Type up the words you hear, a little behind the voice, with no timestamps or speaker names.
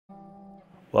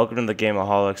Welcome to the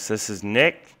Gameaholics. This is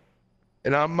Nick.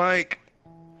 And I'm Mike.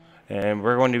 And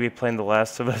we're going to be playing The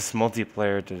Last of Us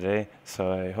multiplayer today, so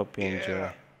I hope you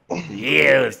enjoy.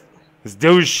 Yeah, let's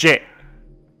do this shit.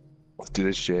 Let's do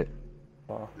this shit.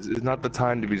 Wow. This is not the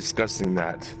time to be discussing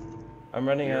that. I'm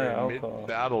running out of You're in alcohol.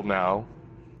 battle now.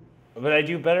 But I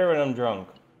do better when I'm drunk.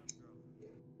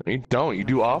 You don't. You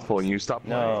do awful and you stop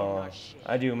playing. No,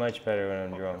 I do much better when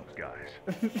I'm drunk.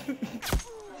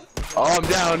 Oh, I'm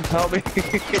down. Help me.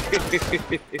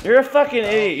 You're a fucking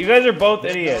idiot. You guys are both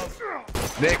idiots.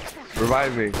 Nick,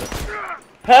 revive me.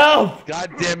 Help!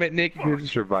 God damn it, Nick. You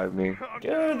just revive me.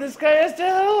 Dude, this guy has to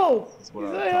help. He's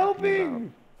not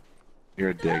helping. You're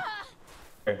a dick.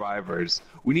 Survivors.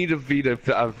 We need to feed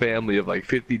a family of like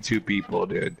 52 people,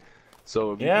 dude.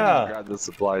 So if you can just grab the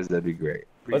supplies, that'd be great.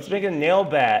 Let's make a nail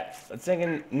bat. Let's make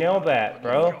a nail bat,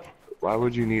 bro. Why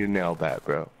would you need a nail bat,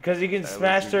 bro? Because you can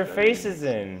smash their faces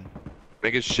in.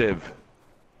 Make a shiv.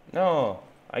 No,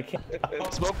 I can't.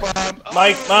 Smoke bomb.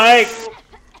 Mike!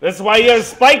 That's why you have a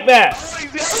spike bat!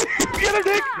 Get him,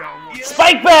 Nick!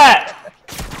 Spike bat!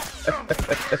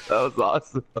 That was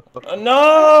awesome.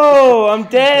 No! I'm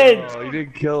dead! Oh, you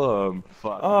didn't kill him.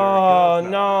 Fuck. Oh,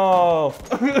 no!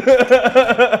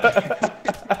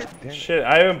 Shit,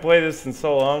 I haven't played this in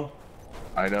so long.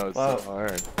 I know, it's so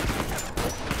hard.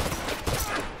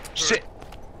 Shit!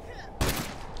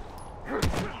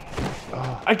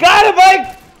 I got him,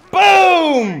 Mike!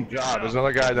 Boom! Good job. There's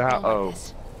another guy in the house. Oh.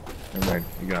 Never mind.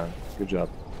 You got him. Good job.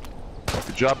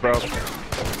 Good job, bro.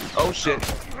 Oh, shit.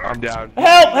 I'm down.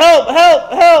 Help! Help!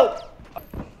 Help! Help!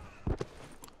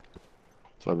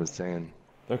 That's what I was saying.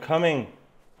 They're coming.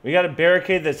 We gotta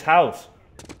barricade this house.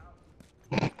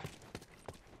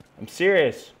 I'm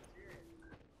serious.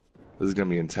 This is gonna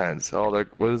be intense. Oh,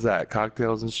 what is that?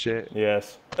 Cocktails and shit?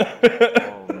 Yes.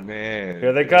 Oh, man.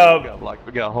 Here they come.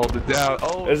 We gotta hold it down.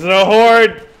 Oh. There's a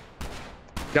horde.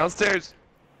 Downstairs.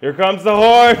 Here comes the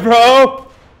horde,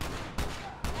 bro.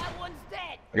 That one's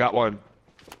dead. I got one.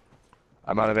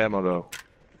 I'm out of ammo, though.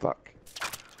 Fuck.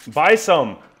 Buy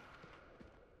some.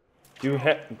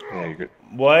 Yeah, you're good.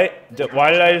 What?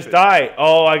 Why did I just die?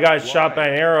 Oh, I got shot by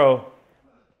an arrow.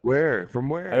 Where? From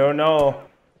where? I don't know.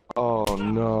 Oh,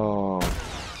 no.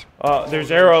 Oh, there's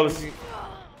arrows.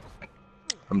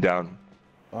 I'm down.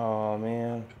 Oh,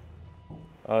 man.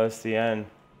 Oh, that's the end.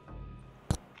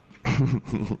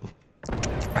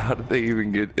 How did they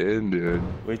even get in, dude?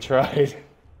 We tried.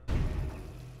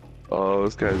 Oh,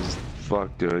 this guy's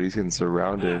fucked, dude. He's getting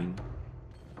surrounded.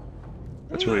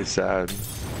 That's really sad.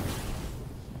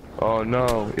 Oh,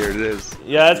 no. Here it is.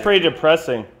 Yeah, that's pretty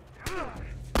depressing.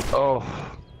 Oh.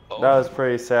 That was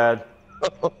pretty sad.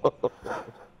 I'm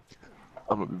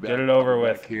gonna be back. Get it over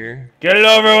with. Here. Get it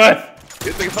over with!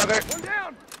 Get the fucker!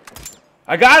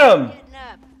 I got him!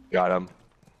 Got him.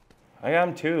 I got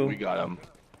him too. We got him.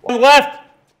 One left!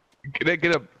 Get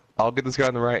him. I'll get this guy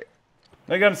on the right.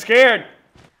 Like, I'm scared.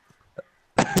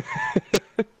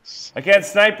 I can't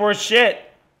snipe or shit.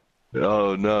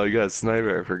 Oh no, you got a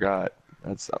sniper. I forgot.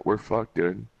 We're fucked,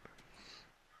 dude.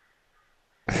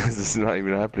 This is not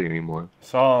even happening anymore.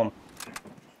 Saw him.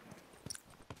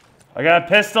 I got a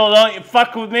pistol, don't you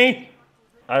fuck with me?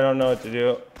 I don't know what to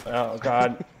do. Oh,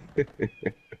 God.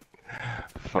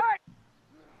 Fuck.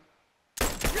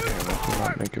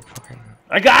 Damn, make it fucking...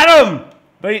 I got him!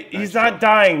 But he's not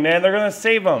dying, man. They're gonna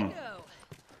save him.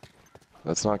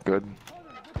 That's not good.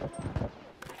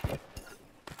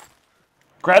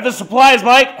 Grab the supplies,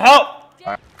 Mike! Help!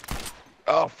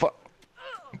 Oh, fuck.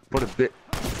 What a bit.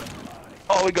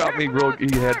 Oh, he got me. He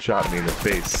headshot me in the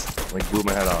face. Like, blew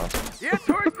my head off. Yeah,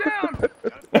 turret down.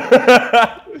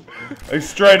 Like,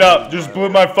 straight up, just blew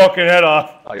my fucking head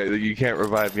off. You can't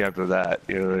revive me after that.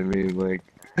 You know what I mean? Like,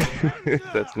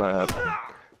 that's not happening.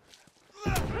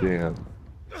 Damn.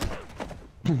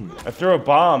 I threw a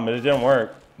bomb, but it didn't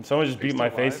work. And someone just beat my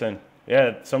face in.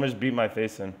 Yeah, someone just beat my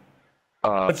face in.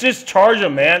 Let's just charge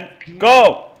him, man.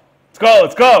 Go! Let's go,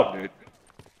 let's go! Dude.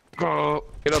 Go!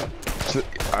 Get him!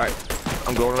 Alright,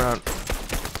 I'm going around.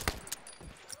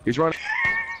 He's running.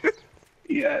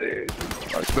 Yeah, dude.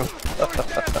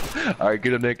 Alright,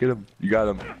 get him, Nick, get him. You got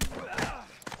him.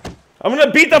 I'm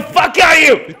gonna beat the fuck out of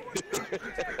you!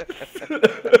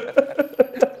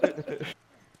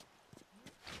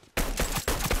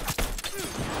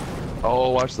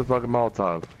 Oh, watch the fucking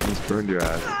Molotov. He just burned your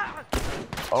ass.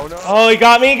 Oh no! Oh, he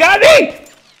got me! He got me!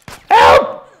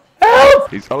 Help! Help!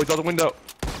 He's out the window.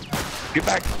 Get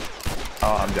back!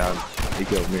 Oh, I'm down. He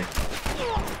killed me.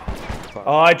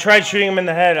 Oh, I tried shooting him in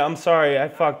the head. I'm sorry. I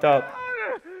fucked up.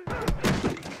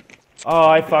 Oh,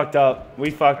 I fucked up. We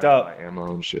fucked up.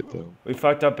 Ammo and shit though. We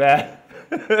fucked up bad.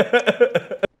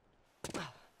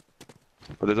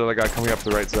 But there's another guy coming up the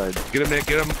right side. Get him, Nick,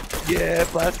 get him. Yeah,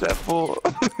 blast that fool.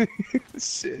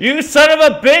 Shit. You son of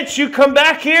a bitch, you come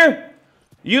back here?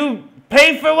 You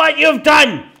pay for what you've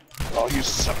done! Oh, you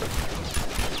sucker.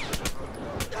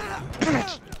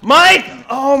 Mike!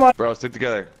 Oh my... Bro, stick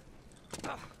together.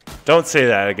 Don't say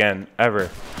that again, ever.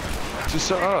 Just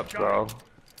shut up, bro.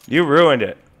 You ruined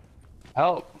it.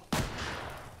 Help.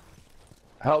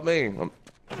 Help me. I'm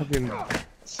fucking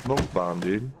smoke bomb,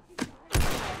 dude.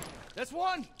 That's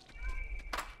one.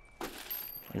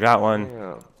 I got one.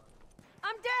 Yeah.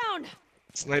 I'm down.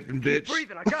 Sniping bitch.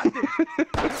 Breathing. I got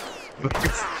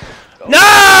this.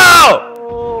 No!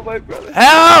 Oh, my brother.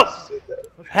 Help!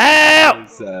 Help!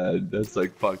 That's sad. That's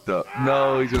like fucked up.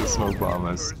 No, he's gonna smoke bomb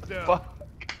us. Fuck.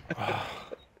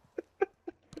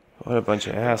 What a bunch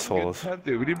of assholes.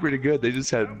 Dude, we did pretty good. They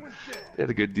had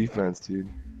a good defense, dude.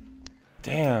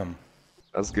 Damn.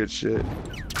 That's good shit.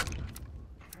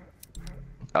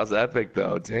 That was epic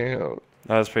though, damn.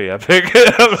 That was pretty epic.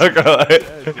 I'm not gonna lie.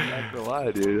 Yeah, I'm not gonna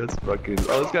lie, dude. That's fucking.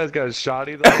 Oh, this guy's got a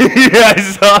shotty though. Yeah, I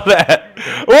saw that.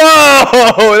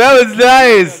 Whoa, that was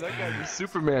nice. Yeah, that guy just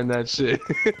Superman that shit.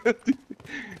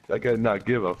 That guy did not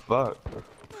give a fuck.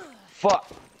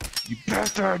 Fuck, you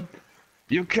bastard!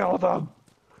 You killed him.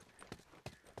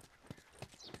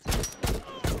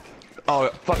 Oh,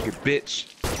 fucking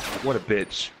bitch! What a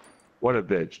bitch! What a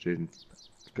bitch, dude.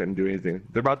 Couldn't do anything.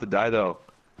 They're about to die though.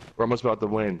 We're almost about to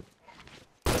win.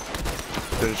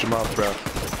 Finish him off, bro.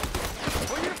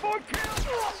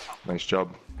 Nice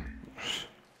job.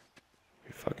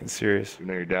 You're fucking serious.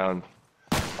 Now you're down.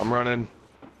 I'm running.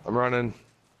 I'm running.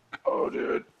 Oh,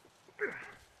 dude.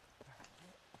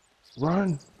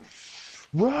 Run.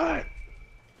 Run.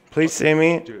 Please save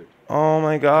me. Dude. Oh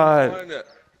my god.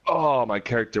 Oh, my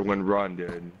character went run,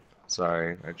 dude.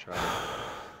 Sorry, I tried.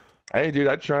 Hey, dude,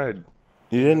 I tried.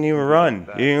 You didn't even run. You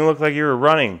didn't even look like you were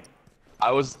running.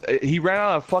 I was. He ran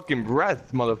out of fucking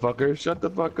breath, motherfucker. Shut the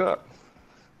fuck up.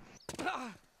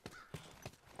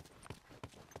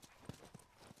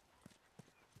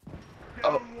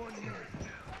 Oh.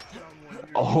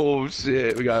 Oh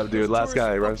shit, we got him, dude. Last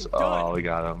guy, rush. Oh, we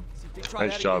got him.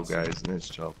 Nice job, guys. Nice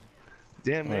job.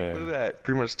 Damn, Nick, look at that.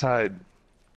 Pretty much tied.